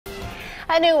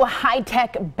A new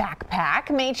high-tech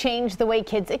backpack may change the way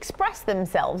kids express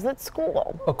themselves at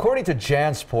school. According to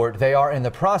Jansport, they are in the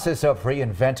process of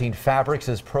reinventing fabrics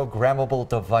as programmable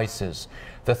devices.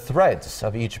 The threads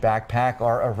of each backpack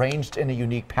are arranged in a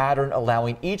unique pattern,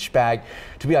 allowing each bag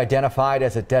to be identified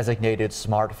as a designated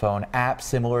smartphone app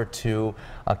similar to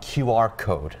a QR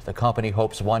code. The company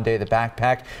hopes one day the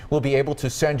backpack will be able to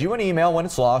send you an email when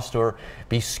it's lost or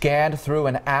be scanned through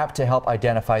an app to help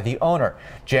identify the owner.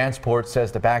 Jansport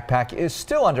says the backpack is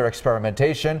still under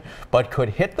experimentation, but could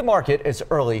hit the market as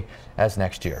early as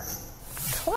next year.